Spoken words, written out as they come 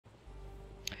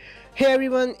Hey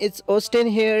everyone, it's Austin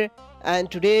here,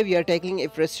 and today we are tackling a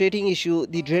frustrating issue,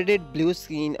 the dreaded blue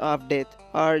screen of death,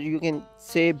 or you can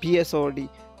say BSOD.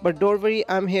 But don't worry,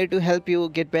 I'm here to help you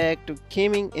get back to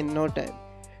gaming in no time.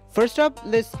 First up,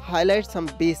 let's highlight some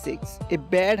basics. A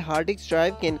bad hard disk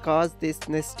drive can cause this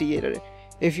nasty error.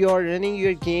 If you are running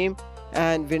your game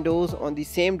and Windows on the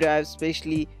same drive,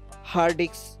 especially hard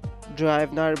disk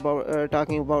drive, not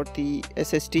talking about the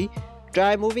SSD,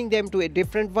 try moving them to a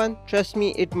different one. Trust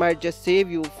me, it might just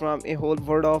save you from a whole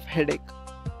world of headache.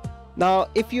 Now,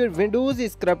 if your Windows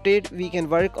is corrupted, we can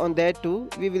work on that too.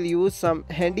 We will use some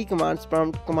handy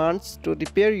prompt commands to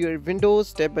repair your Windows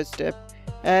step by step.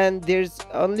 And there's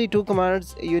only two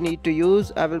commands you need to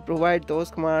use. I will provide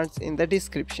those commands in the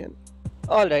description.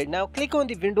 Alright, now click on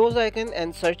the Windows icon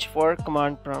and search for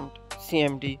command prompt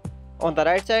cmd. On the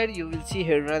right side, you will see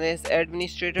here run as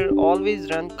administrator. Always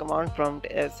run command prompt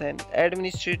as an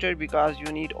administrator because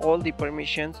you need all the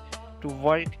permissions to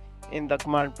work in the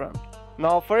command prompt.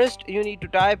 Now first you need to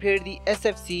type here the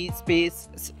sfc space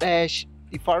slash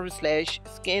the /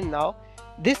 scannow.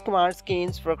 This command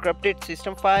scans for corrupted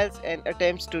system files and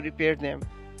attempts to repair them.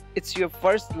 It's your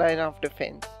first line of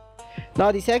defense.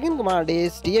 Now the second command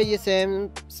is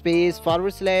DISM space /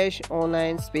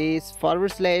 online space /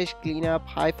 cleanup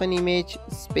 -image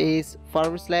space /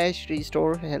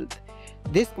 RestoreHealth.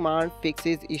 This command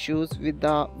fixes issues with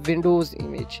the Windows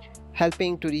image,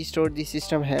 helping to restore the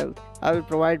system health. I will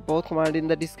provide both commands in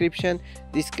the description.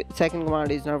 This second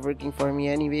command is not working for me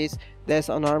anyways. That's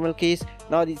a normal case.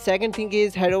 Now the second thing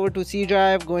is head over to C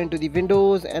drive, go into the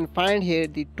Windows and find here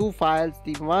the two files.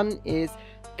 The one is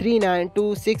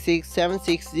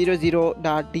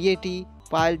 392667600.dat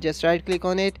file. Just right click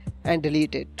on it and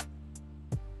delete it.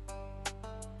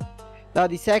 Now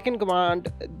the second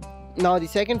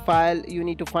file you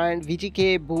need to find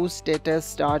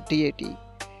vgkbootstatus.dat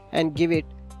and give it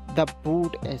the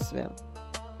boot as well.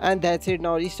 And that's it.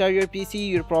 Now restart your PC.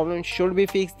 Your problem should be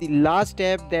fixed. The last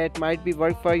step that might be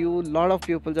work for you. A lot of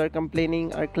people are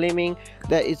claiming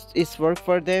that it's work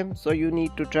for them, so you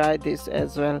need to try this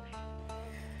as well.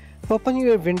 Open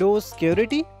your Windows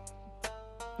security,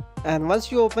 and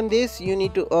once you open this, you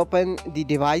need to open the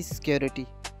device security.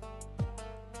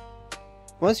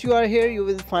 Once you are here, you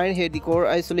will find here the core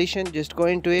isolation. Just go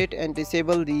into it and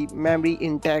disable the memory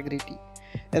integrity.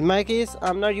 In my case,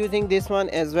 I'm not using this one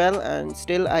as well, and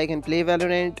still I can play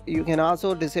Valorant. You can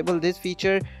also disable this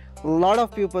feature. A lot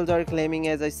of people are claiming,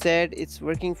 as I said, it's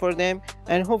working for them,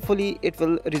 and hopefully it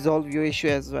will resolve your issue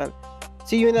as well.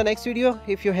 See you in the next video.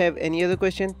 If you have any other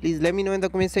question, please let me know in the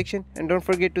comment section, and don't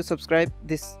forget to subscribe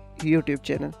this YouTube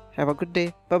channel. Have a good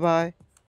day. Bye bye.